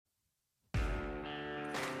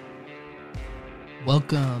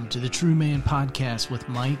Welcome to the True Man Podcast with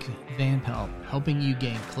Mike Van Pelt, helping you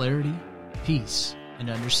gain clarity, peace, and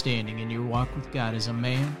understanding in your walk with God as a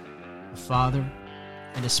man, a father,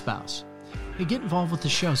 and a spouse. Hey, get involved with the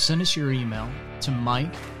show. Send us your email to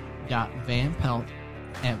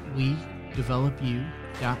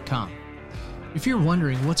mike.vanpelt@wedevelopu.com. If you're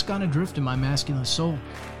wondering what's gone adrift in my masculine soul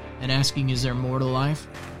and asking, is there more to life?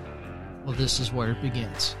 Well, this is where it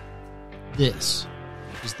begins. This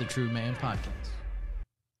is the True Man Podcast.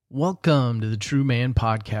 Welcome to the True Man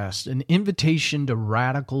Podcast, an invitation to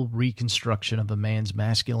radical reconstruction of a man's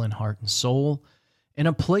masculine heart and soul, and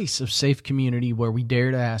a place of safe community where we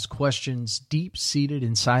dare to ask questions deep-seated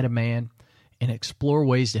inside a man and explore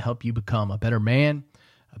ways to help you become a better man,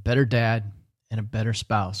 a better dad, and a better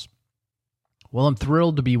spouse. Well, I'm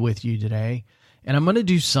thrilled to be with you today, and I'm going to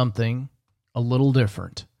do something a little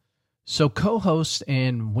different. So co-host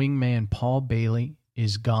and wingman Paul Bailey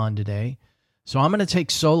is gone today. So I'm going to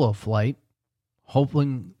take solo flight,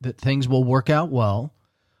 hoping that things will work out well.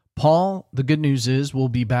 Paul, the good news is, will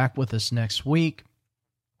be back with us next week.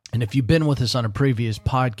 And if you've been with us on a previous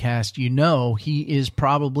podcast, you know he is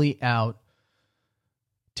probably out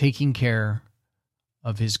taking care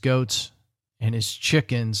of his goats and his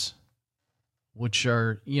chickens, which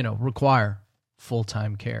are, require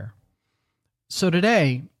full-time care. So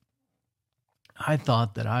today, I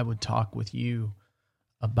thought that I would talk with you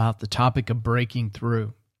about the topic of breaking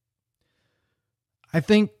through. I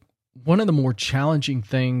think one of the more challenging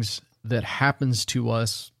things that happens to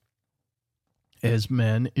us as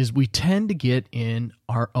men is we tend to get in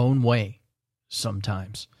our own way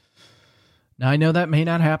sometimes. Now, I know that may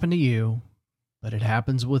not happen to you, but it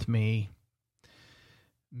happens with me.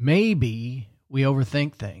 Maybe we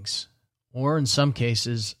overthink things, or in some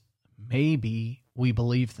cases, maybe we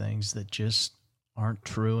believe things that just aren't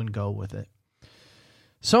true and go with it.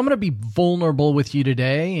 So I'm going to be vulnerable with you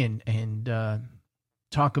today and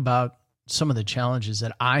talk about some of the challenges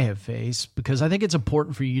that I have faced, because I think it's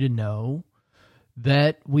important for you to know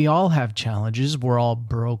that we all have challenges. We're all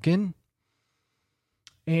broken.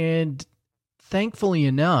 And thankfully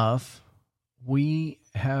enough, we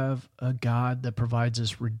have a God that provides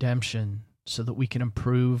us redemption so that we can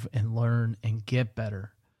improve and learn and get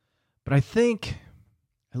better. But I think,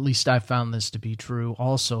 at least I found this to be true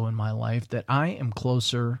also in my life, that I am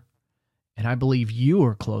closer, and I believe you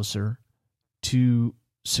are closer to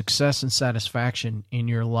success and satisfaction in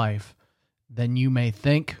your life than you may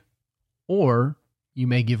think or you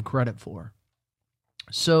may give credit for.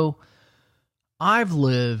 So I've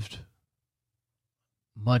lived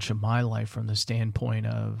much of my life from the standpoint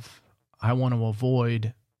of I want to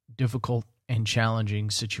avoid difficult and challenging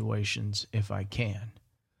situations if I can.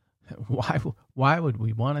 Why would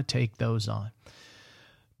we want to take those on?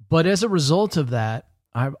 But as a result of that,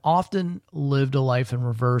 I've often lived a life in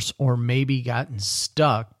reverse, or maybe gotten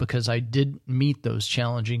stuck because I didn't meet those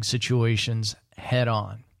challenging situations head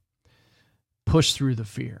on. Push through the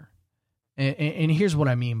fear. And here's what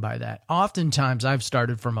I mean by that. Oftentimes I've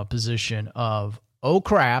started from a position of, oh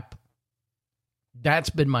crap, that's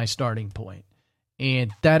been my starting point.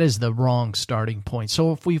 And that is the wrong starting point.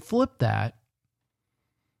 So if we flip that,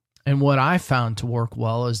 and what I found to work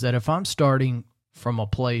well is that if I'm starting from a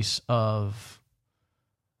place of,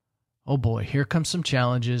 oh boy, here comes some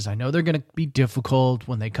challenges. I know they're going to be difficult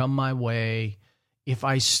when they come my way. If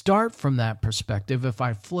I start from that perspective, if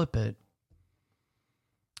I flip it,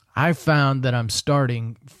 I found that I'm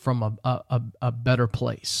starting from a better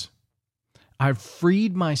place. I've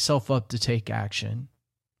freed myself up to take action.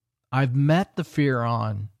 I've met the fear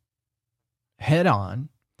on head on.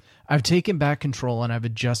 I've taken back control and I've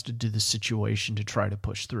adjusted to the situation to try to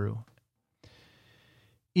push through.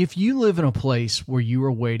 If you live in a place where you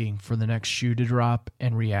are waiting for the next shoe to drop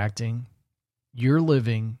and reacting, you're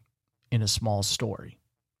living in a small story,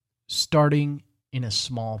 starting in a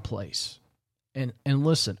small place. And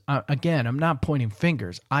listen, again, I'm not pointing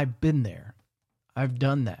fingers. I've been there. I've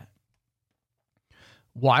done that.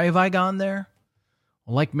 Why have I gone there?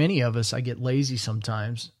 Well, like many of us, I get lazy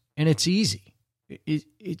sometimes, and it's easy.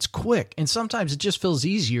 It's quick, and sometimes it just feels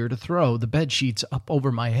easier to throw the bed sheets up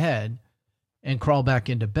over my head and crawl back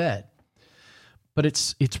into bed. But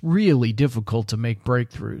it's really difficult to make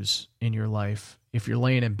breakthroughs in your life if you're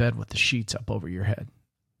laying in bed with the sheets up over your head.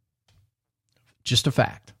 Just a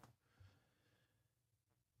fact.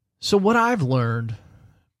 So what I've learned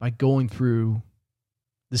by going through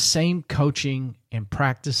the same coaching and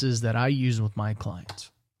practices that I use with my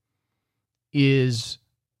clients is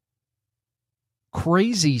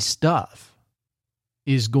crazy stuff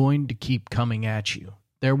is going to keep coming at you.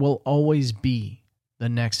 There will always be the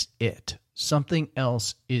next it. Something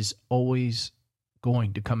else is always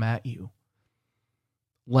going to come at you.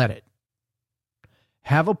 Let it.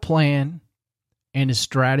 Have a plan and a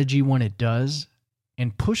strategy when it does,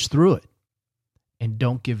 and push through it, and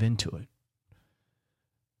don't give in to it.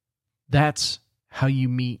 That's how you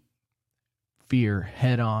meet fear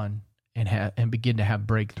head on and begin to have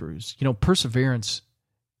breakthroughs. You know, perseverance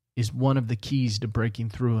is one of the keys to breaking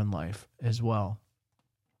through in life as well.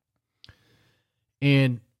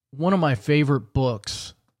 And one of my favorite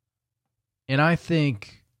books, and I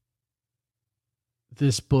think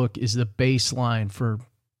this book is the baseline for,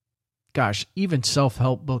 gosh, even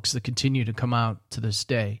self-help books that continue to come out to this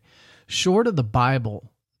day. Short of the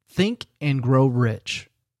Bible, Think and Grow Rich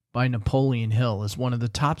by Napoleon Hill is one of the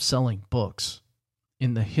top-selling books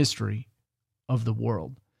in the history of the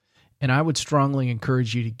world. And I would strongly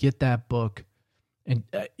encourage you to get that book. And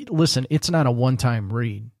listen, it's not a one-time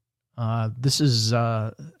read. This is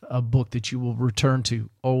a book that you will return to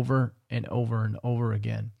over and over and over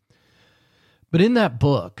again. But in that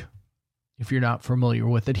book, if you're not familiar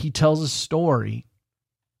with it, he tells a story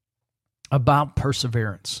about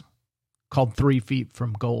perseverance called 3 Feet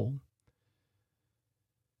from Gold.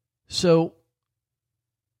 So,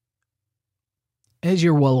 as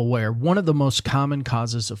you're well aware, one of the most common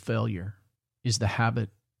causes of failure is the habit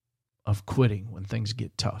of quitting when things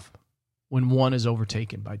get tough, when one is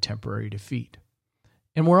overtaken by temporary defeat.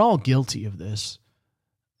 And we're all guilty of this.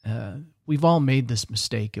 We've all made this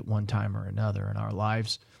mistake at one time or another in our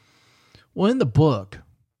lives. Well, in the book,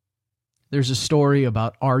 there's a story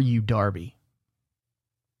about R.U. Darby.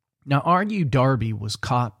 Now, R.U. Darby was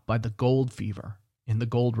caught by the gold fever in the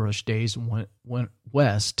gold rush days and went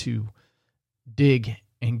west to dig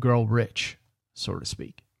and grow rich, so to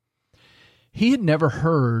speak. He had never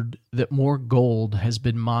heard that more gold has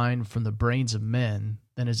been mined from the brains of men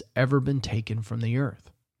than has ever been taken from the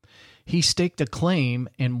earth. He staked a claim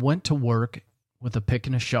and went to work with a pick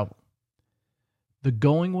and a shovel. The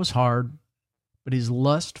going was hard, but his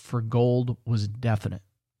lust for gold was definite.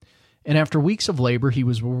 And after weeks of labor, he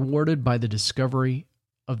was rewarded by the discovery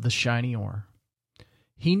of the shiny ore.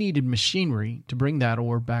 He needed machinery to bring that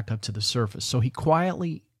ore back up to the surface, so he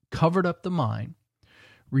quietly covered up the mine,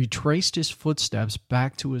 retraced his footsteps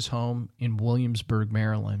back to his home in Williamsburg,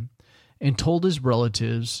 Maryland, and told his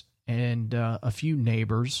relatives and a few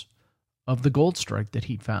neighbors of the gold strike that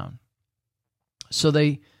he'd found. So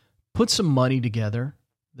they put some money together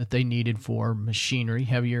that they needed for machinery,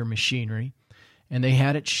 heavier machinery, and they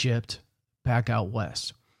had it shipped back out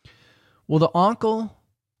west. Well, the uncle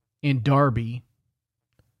and Darby,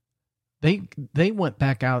 they went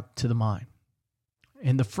back out to the mine.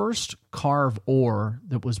 And the first car of ore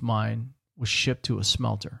that was mined was shipped to a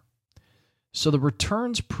smelter. So the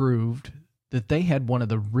returns proved that they had one of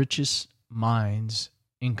the richest mines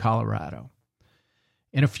in Colorado.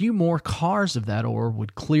 And a few more cars of that ore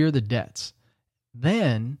would clear the debts.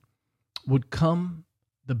 Then would come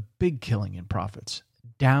the big killing in profits.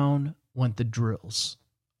 Down went the drills.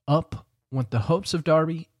 Up went the hopes of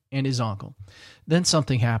Darby and his uncle. Then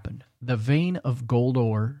something happened. The vein of gold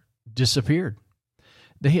ore disappeared.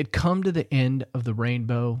 They had come to the end of the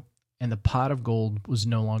rainbow, and the pot of gold was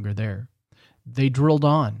no longer there. They drilled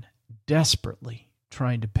on, desperately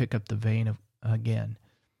trying to pick up the vein again,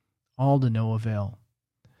 all to no avail.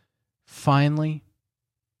 Finally,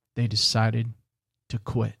 they decided to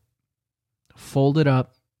quit, fold it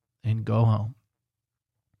up, and go home.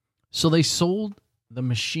 So they sold the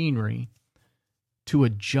machinery to a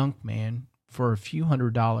junk man for a few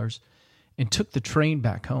 $100s and took the train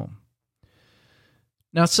back home.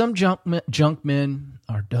 Now, some junk men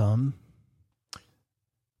are dumb,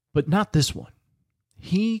 but not this one.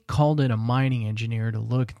 He called in a mining engineer to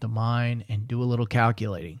look at the mine and do a little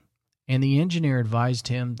calculating. And the engineer advised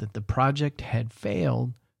him that the project had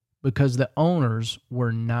failed because the owners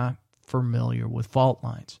were not familiar with fault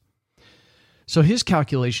lines. So his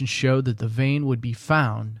calculations showed that the vein would be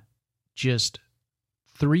found just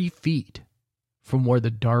 3 feet from where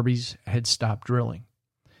the Darbys had stopped drilling.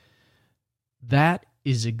 That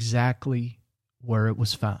is exactly where it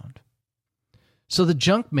was found. So the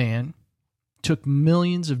junk man took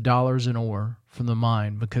millions of dollars in ore from the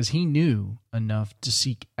mine because he knew enough to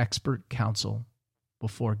seek expert counsel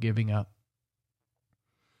before giving up.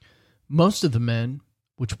 Most of the men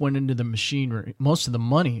which went into the machinery, most of the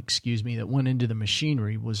money, that went into the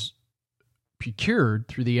machinery was procured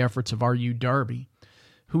through the efforts of R.U. Darby,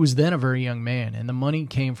 who was then a very young man, and the money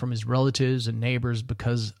came from his relatives and neighbors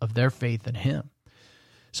because of their faith in him.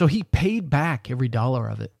 So he paid back every dollar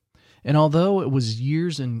of it. And although it was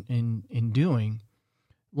years in doing,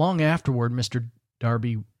 long afterward, Mr.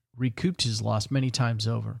 Darby recouped his loss many times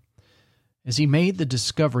over. as he made the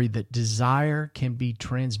discovery that desire can be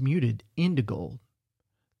transmuted into gold.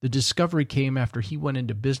 The discovery came after he went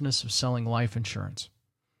into business of selling life insurance.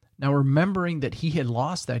 Now, remembering that he had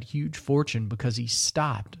lost that huge fortune because he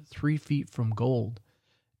stopped 3 feet from gold,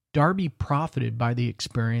 Darby profited by the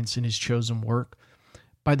experience in his chosen work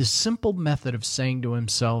by the simple method of saying to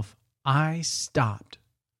himself, I stopped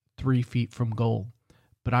 3 feet from gold,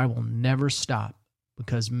 but I will never stop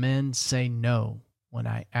because men say no when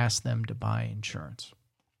I ask them to buy insurance.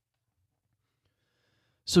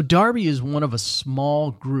 So Darby is one of a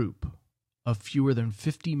small group of fewer than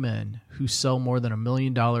 50 men who sell more than $1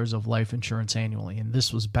 million of life insurance annually, and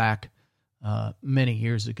this was back many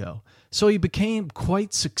years ago. So he became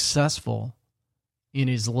quite successful in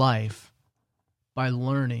his life by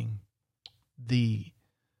learning the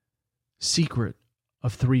secret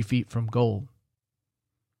of 3 feet from gold.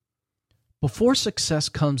 Before success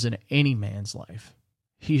comes in any man's life,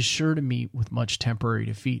 he is sure to meet with much temporary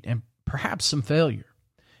defeat and perhaps some failure.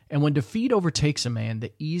 And when defeat overtakes a man,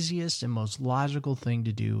 the easiest and most logical thing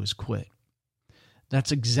to do is quit.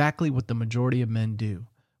 That's exactly what the majority of men do.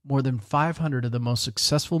 More than 500 of the most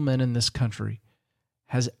successful men in this country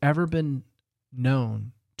has ever been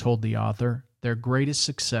known, told the author, their greatest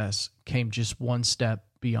success came just one step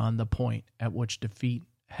beyond the point at which defeat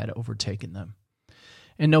had overtaken them.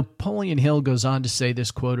 And Napoleon Hill goes on to say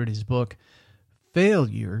this quote in his book,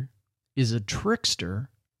 failure is a trickster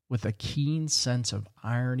with a keen sense of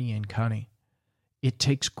irony and cunning. It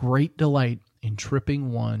takes great delight in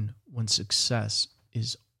tripping one when success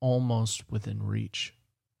is almost within reach.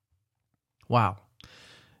 Wow.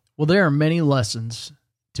 Well, there are many lessons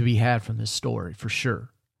to be had from this story, for sure.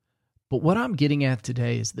 But what I'm getting at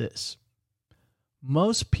today is this.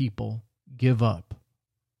 Most people give up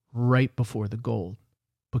right before the gold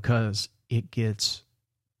because it gets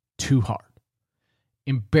too hard.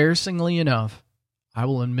 Embarrassingly enough, I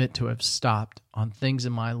will admit to have stopped on things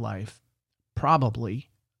in my life, probably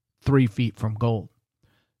 3 feet from gold.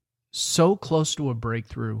 So close to a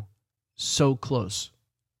breakthrough, so close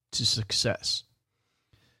to success.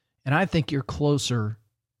 And I think you're closer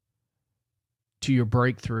to your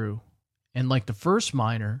breakthrough. And like the first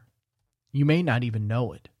miner, you may not even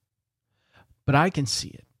know it. But I can see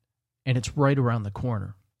it. And it's right around the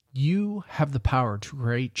corner. You have the power to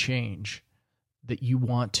create change that you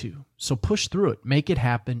want to. So push through it, make it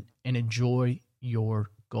happen, and enjoy your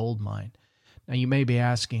gold mine. Now you may be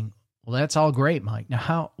asking, well, that's all great, Mike.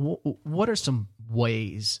 Now, what are some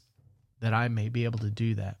ways that I may be able to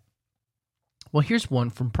do that? Well, here's one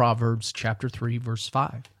from Proverbs chapter 3, verse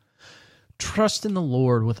 5. Trust in the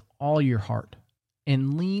Lord with all your heart,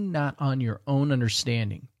 and lean not on your own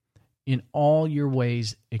understanding. In all your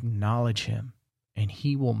ways acknowledge him, and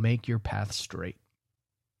he will make your path straight.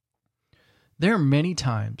 There are many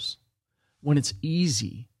times when it's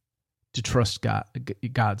easy to trust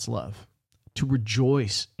God's love, to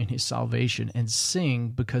rejoice in his salvation and sing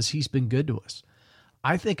because he's been good to us.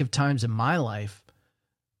 I think of times in my life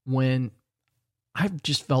when I've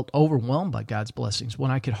just felt overwhelmed by God's blessings,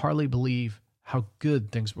 when I could hardly believe how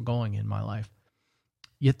good things were going in my life.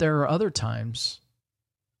 Yet there are other times,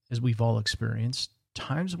 as we've all experienced,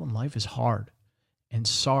 times when life is hard and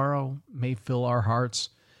sorrow may fill our hearts.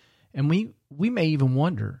 And we may even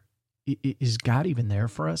wonder, is God even there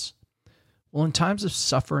for us? Well, in times of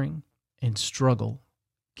suffering and struggle,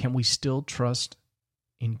 can we still trust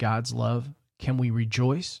in God's love? Can we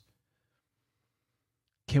rejoice?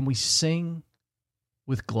 Can we sing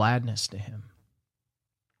with gladness to him?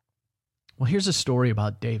 Well, here's a story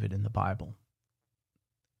about David in the Bible.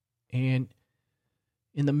 And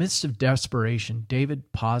in the midst of desperation,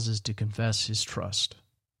 David pauses to confess his trust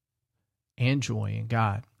and joy in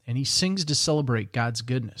God. And he sings to celebrate God's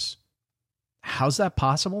goodness. How's that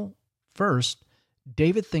possible? First,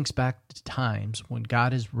 David thinks back to times when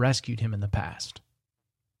God has rescued him in the past.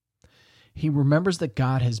 He remembers that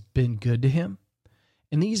God has been good to him,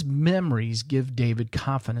 and these memories give David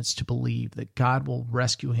confidence to believe that God will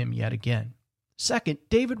rescue him yet again. Second,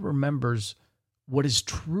 David remembers what is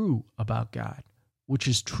true about God, which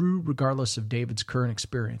is true regardless of David's current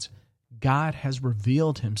experience. God has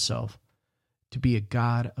revealed himself to be a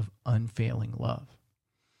God of unfailing love.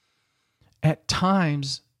 At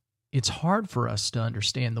times, it's hard for us to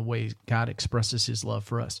understand the way God expresses his love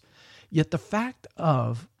for us. Yet the fact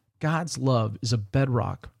of God's love is a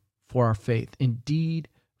bedrock for our faith, indeed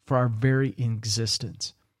for our very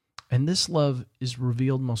existence. And this love is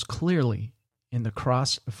revealed most clearly in the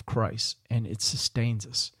cross of Christ, and it sustains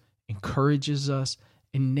us, encourages us,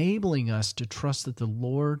 enabling us to trust that the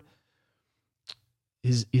Lord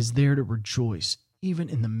is there to rejoice, even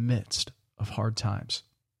in the midst of hard times.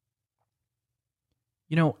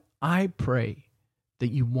 I pray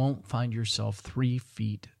that you won't find yourself 3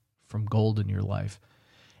 feet from gold in your life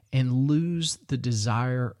and lose the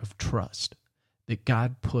desire of trust that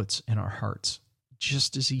God puts in our hearts,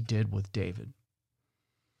 just as he did with David.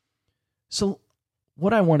 So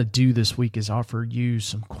what I want to do this week is offer you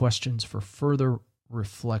some questions for further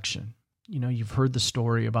reflection. You've heard the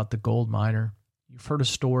story about the gold miner. You've heard a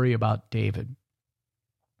story about David.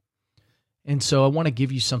 And so I want to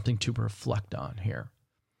give you something to reflect on here.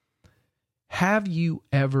 Have you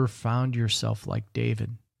ever found yourself like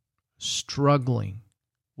David, struggling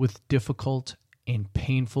with difficult and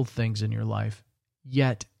painful things in your life,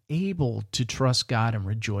 yet able to trust God and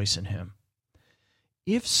rejoice in him?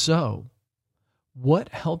 If so, what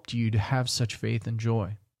helped you to have such faith and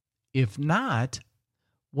joy? If not,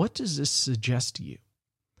 what does this suggest to you?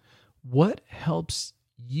 What helps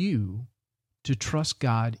you to trust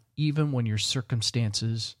God even when your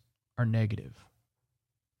circumstances are negative?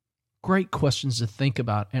 Great questions to think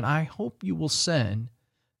about, and I hope you will send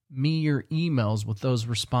me your emails with those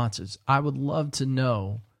responses. I would love to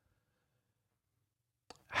know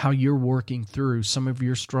how you're working through some of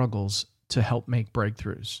your struggles to help make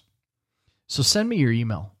breakthroughs. So send me your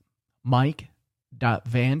email,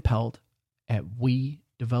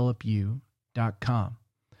 mike.vanpelt@wedevelopu.com.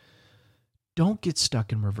 Don't get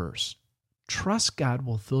stuck in reverse. Trust God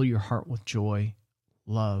will fill your heart with joy,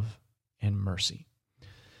 love, and mercy.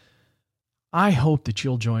 I hope that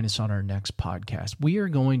you'll join us on our next podcast. We are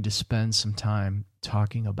going to spend some time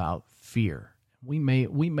talking about fear. We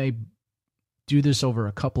may do this over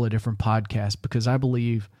a couple of different podcasts because I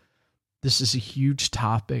believe this is a huge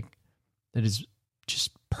topic that is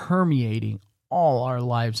just permeating all our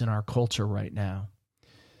lives in our culture right now.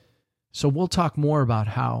 So we'll talk more about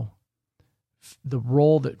how the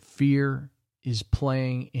role that fear is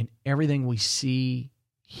playing in everything we see,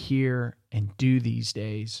 hear, and do these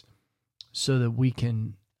days, so that we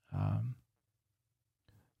can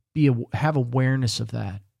have awareness of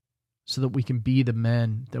that, so that we can be the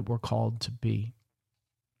men that we're called to be.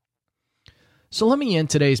 So let me end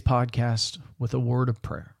today's podcast with a word of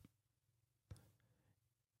prayer.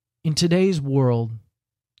 In today's world,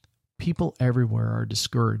 people everywhere are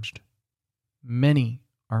discouraged. Many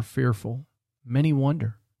are fearful. Many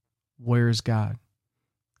wonder, where is God?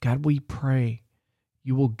 God, we pray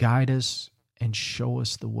you will guide us and show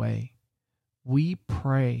us the way. We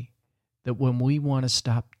pray that when we want to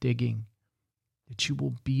stop digging, that you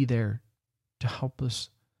will be there to help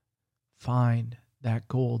us find that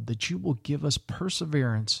gold, that you will give us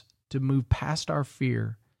perseverance to move past our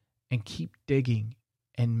fear and keep digging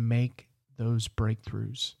and make those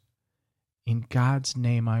breakthroughs. In God's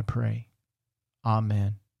name I pray.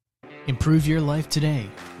 Amen. Improve your life today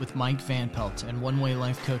with Mike Van Pelt and One Way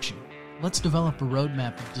Life Coaching. Let's develop a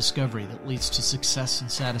roadmap of discovery that leads to success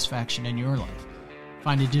and satisfaction in your life.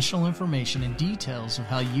 Find additional information and details of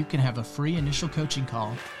how you can have a free initial coaching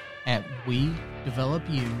call at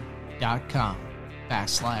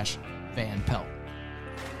wedevelopu.com/Van Pelt.